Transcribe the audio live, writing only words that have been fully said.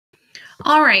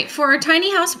All right, for our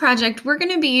tiny house project, we're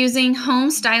going to be using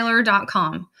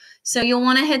Homestyler.com. So you'll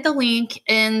want to hit the link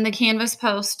in the Canvas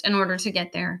post in order to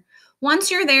get there.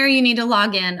 Once you're there, you need to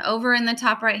log in. Over in the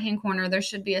top right-hand corner, there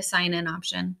should be a sign-in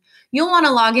option. You'll want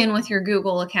to log in with your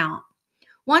Google account.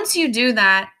 Once you do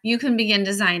that, you can begin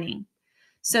designing.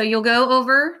 So you'll go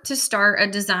over to start a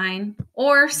design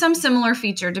or some similar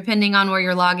feature, depending on where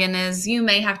your login is. You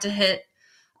may have to hit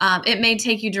it may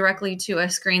take you directly to a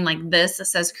screen like this that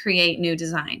says create new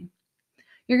design.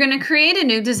 You're going to create a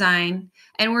new design,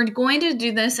 and we're going to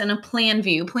do this in a plan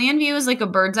view. Plan view is like a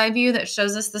bird's eye view that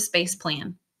shows us the space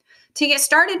plan. To get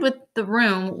started with the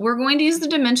room, we're going to use the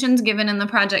dimensions given in the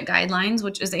project guidelines,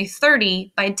 which is a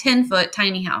 30 by 10 foot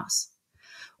tiny house.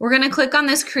 We're going to click on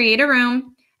this create a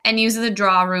room and use the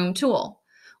draw room tool.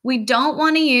 We don't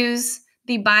want to use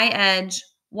the by edge,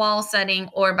 wall setting,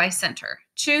 or by center.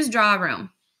 Choose draw room.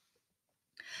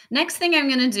 Next thing I'm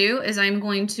going to do is I'm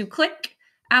going to click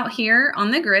out here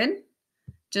on the grid.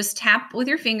 Just tap with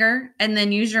your finger and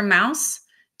then use your mouse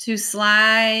to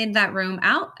slide that room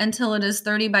out until it is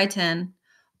 30 by 10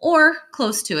 or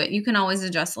close to it. You can always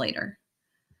adjust later.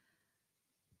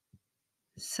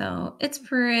 So it's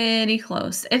pretty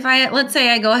close. Let's say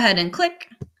I go ahead and click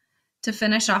to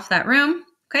finish off that room.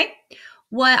 Okay.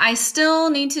 What I still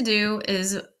need to do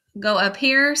is go up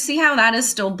here. See how that is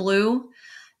still blue?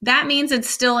 That means it's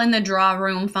still in the draw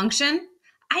room function.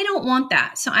 I don't want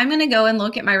that. So I'm going to go and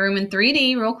look at my room in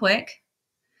 3D real quick.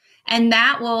 And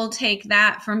that will take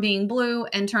that from being blue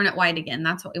and turn it white again.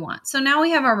 That's what we want. So now we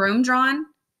have our room drawn.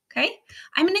 Okay.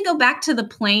 I'm going to go back to the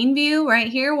plane view right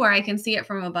here where I can see it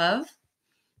from above.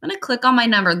 I'm going to click on my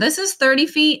number. This is 30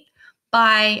 feet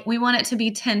by, we want it to be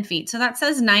 10 feet. So that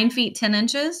says 9 feet, 10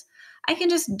 inches. I can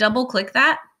just double click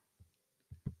that.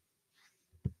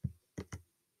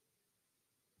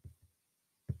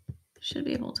 Should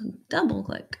be able to double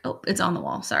click. Oh, it's on the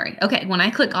wall. Sorry. Okay. When I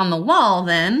click on the wall,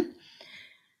 then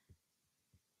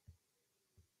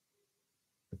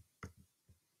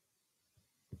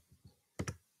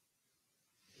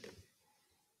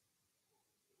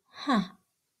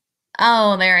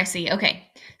oh, there I see. Okay.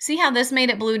 See how this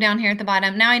made it blue down here at the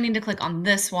bottom? Now I need to click on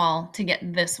this wall to get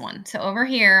this one. So over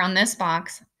here on this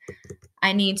box,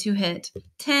 I need to hit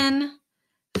 10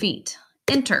 feet.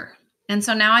 Enter. And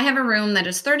so now I have a room that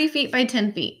is 30 feet by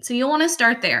 10 feet. So you'll want to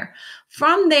start there.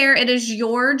 From there, it is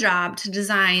your job to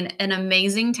design an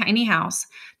amazing tiny house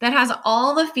that has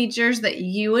all the features that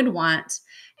you would want.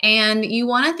 And you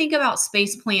want to think about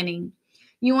space planning.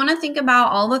 You want to think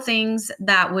about all the things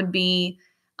that would be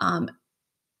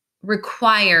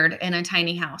required in a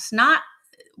tiny house. Not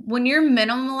when you're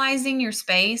minimalizing your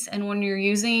space and when you're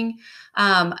using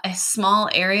a small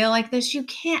area like this, you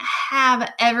can't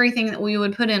have everything that we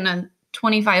would put in a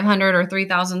 2,500 or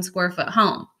 3,000 square foot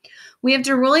home. We have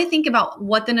to really think about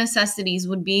what the necessities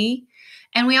would be.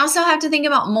 And we also have to think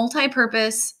about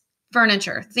multi-purpose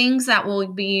furniture, things that will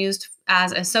be used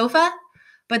as a sofa,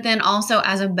 but then also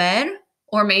as a bed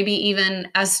or maybe even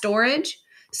as storage.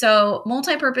 So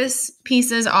multi-purpose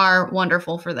pieces are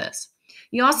wonderful for this.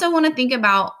 You also want to think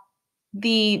about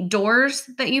the doors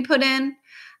that you put in,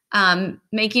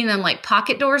 making them like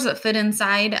pocket doors that fit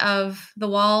inside of the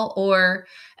wall or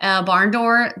a barn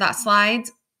door that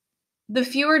slides. The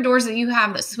fewer doors that you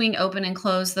have that swing open and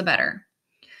close, the better.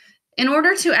 In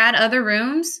order to add other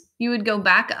rooms, you would go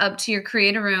back up to your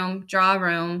create a room, draw a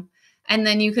room, and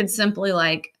then you could simply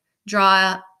like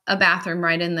draw a bathroom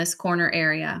right in this corner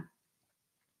area.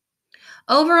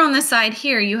 Over on the side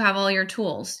here, you have all your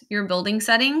tools, your building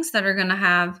settings that are going to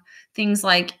have things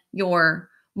like your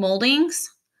moldings,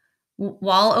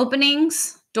 wall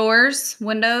openings, doors,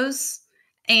 windows,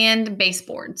 and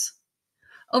baseboards.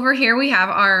 Over here, we have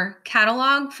our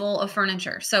catalog full of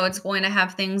furniture. So it's going to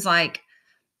have things like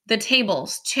the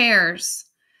tables, chairs,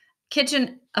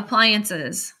 kitchen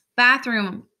appliances,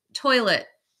 bathroom, toilet,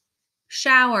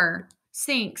 shower,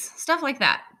 sinks, stuff like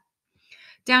that.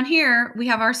 Down here, we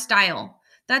have our style.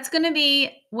 That's going to be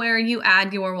where you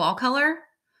add your wall color,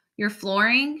 your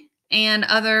flooring, and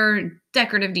other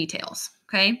decorative details,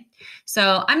 okay?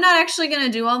 So I'm not actually going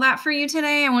to do all that for you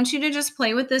today. I want you to just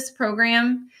play with this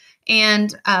program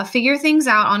and figure things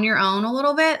out on your own a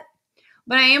little bit.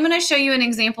 But I am going to show you an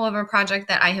example of a project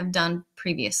that I have done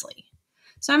previously.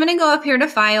 So I'm going to go up here to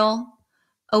File,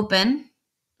 Open.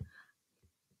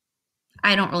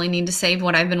 I don't really need to save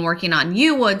what I've been working on.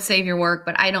 You would save your work,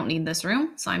 but I don't need this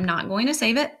room, so I'm not going to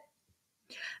save it.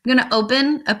 I'm going to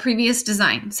open a previous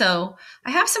design. So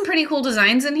I have some pretty cool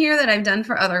designs in here that I've done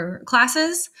for other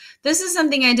classes. This is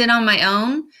something I did on my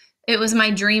own. It was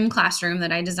my dream classroom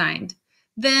that I designed.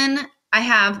 Then I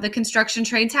have the construction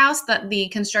trades house that the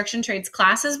construction trades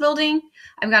class is building.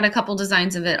 I've got a couple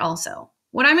designs of it also.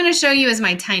 What I'm going to show you is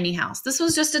my tiny house. This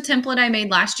was just a template I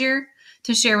made last year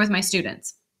to share with my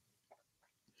students.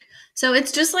 So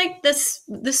it's just like the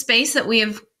space that we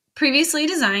have previously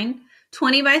designed,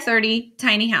 20 by 30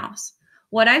 tiny house.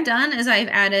 What I've done is I've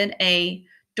added a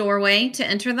doorway to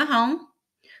enter the home.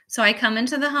 So I come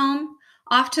into the home.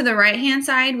 Off to the right-hand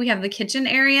side, we have the kitchen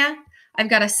area. I've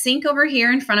got a sink over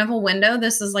here in front of a window.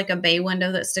 This is like a bay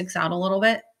window that sticks out a little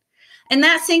bit. And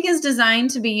that sink is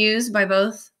designed to be used by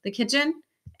both the kitchen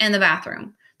and the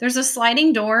bathroom. There's a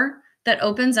sliding door that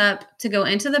opens up to go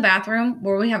into the bathroom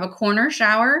where we have a corner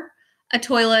shower, a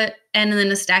toilet, and then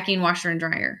a stacking washer and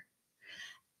dryer.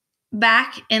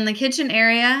 Back in the kitchen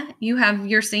area, you have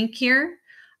your sink here,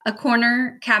 a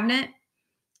corner cabinet,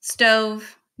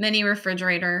 stove, mini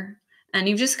refrigerator, and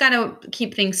you've just got to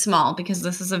keep things small because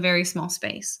this is a very small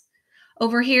space.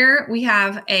 Over here, we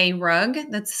have a rug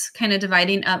that's kind of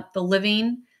dividing up the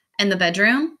living and the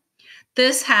bedroom.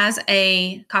 This has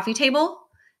a coffee table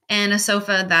and a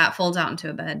sofa that folds out into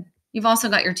a bed. You've also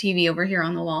got your TV over here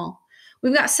on the wall.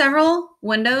 We've got several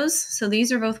windows. So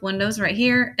these are both windows right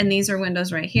here, and these are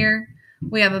windows right here.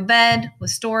 We have a bed with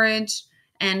storage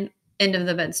and end of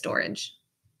the bed storage.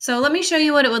 So let me show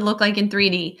you what it would look like in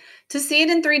 3D. To see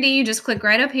it in 3D, you just click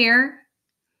right up here.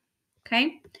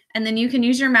 Okay. And then you can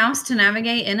use your mouse to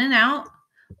navigate in and out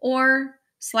or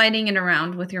sliding it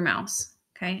around with your mouse.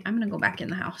 Okay. I'm going to go back in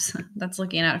the house. That's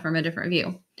looking at it from a different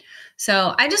view.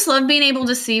 So I just love being able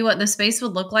to see what the space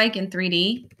would look like in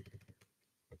 3D.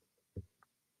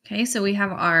 Okay. So we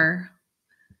have our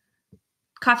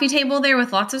coffee table there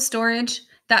with lots of storage.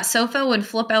 That sofa would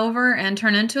flip over and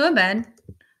turn into a bed.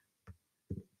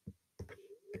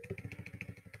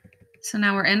 So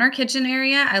now we're in our kitchen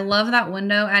area. I love that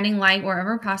window, adding light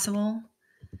wherever possible.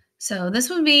 So this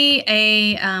would be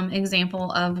a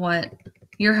example of what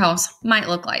your house might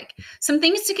look like. Some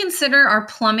things to consider are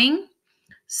plumbing.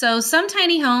 So some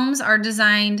tiny homes are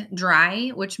designed dry,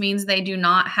 which means they do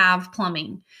not have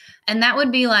plumbing. And that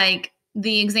would be like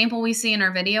the example we see in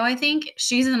our video, I think.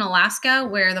 She's in Alaska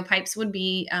where the pipes would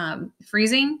be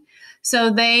freezing. So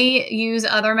they use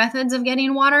other methods of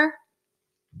getting water.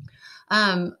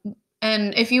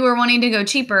 And if you were wanting to go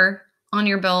cheaper on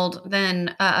your build,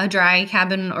 then a dry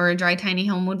cabin or a dry tiny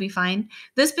home would be fine.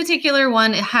 This particular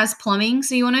one, it has plumbing,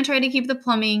 so you want to try to keep the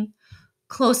plumbing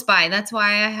close by. That's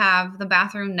why I have the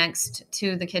bathroom next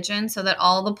to the kitchen so that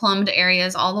all the plumbed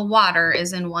areas, all the water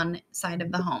is in one side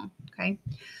of the home. Okay.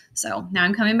 So now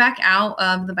I'm coming back out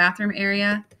of the bathroom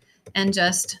area and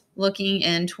just looking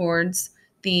in towards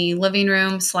the living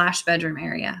room / bedroom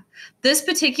area. This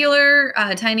particular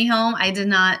tiny home, I did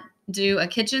not do a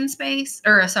kitchen space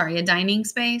or a dining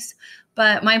space,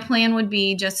 but my plan would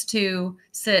be just to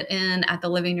sit in at the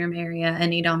living room area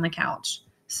and eat on the couch.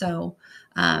 So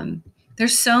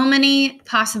there's so many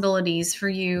possibilities for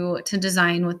you to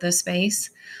design with this space.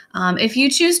 If you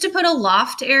choose to put a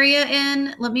loft area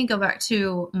in, let me go back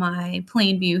to my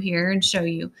plain view here and show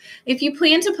you. If you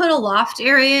plan to put a loft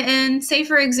area in, say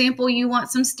for example, you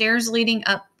want some stairs leading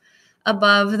up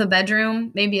above the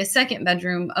bedroom, maybe a second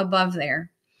bedroom above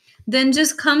there, then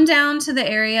just come down to the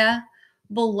area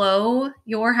below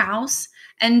your house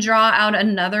and draw out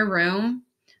another room,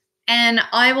 and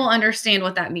I will understand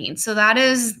what that means. So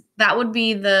that would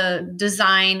be the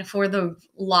design for the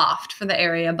loft for the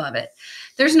area above it.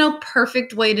 There's no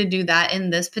perfect way to do that in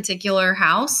this particular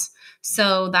house.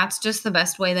 So that's just the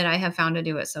best way that I have found to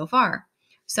do it so far.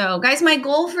 So guys, my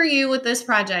goal for you with this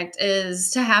project is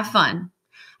to have fun.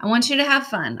 I want you to have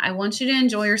fun. I want you to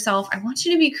enjoy yourself. I want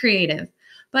you to be creative.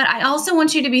 But I also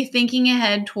want you to be thinking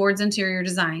ahead towards interior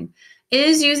design.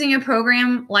 Is using a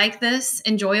program like this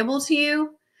enjoyable to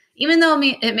you? Even though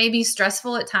it may be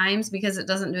stressful at times because it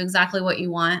doesn't do exactly what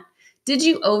you want, did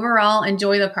you overall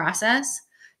enjoy the process?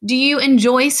 Do you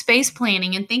enjoy space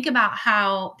planning and thinking about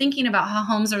how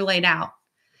homes are laid out?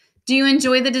 Do you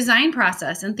enjoy the design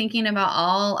process and thinking about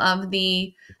all of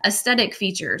the aesthetic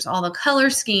features, all the color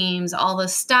schemes, all the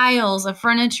styles of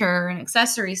furniture and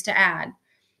accessories to add?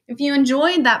 If you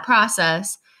enjoyed that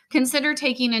process, consider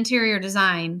taking interior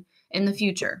design in the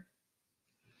future.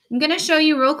 I'm going to show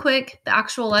you real quick the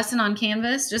actual lesson on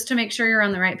Canvas just to make sure you're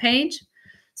on the right page.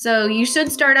 So you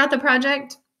should start out the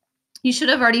project. You should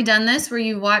have already done this where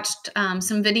you watched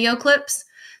some video clips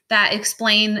that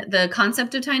explain the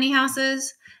concept of tiny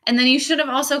houses. And then you should have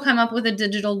also come up with a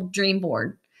digital dream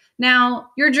board. Now,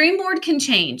 your dream board can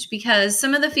change because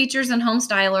some of the features in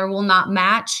Homestyler will not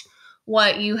match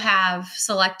what you have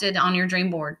selected on your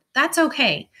dream board. That's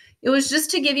okay. It was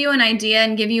just to give you an idea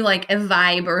and give you like a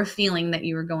vibe or a feeling that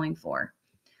you were going for.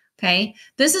 Okay,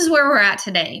 this is where we're at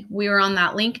today. We were on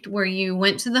that link where you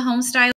went to the Homestyler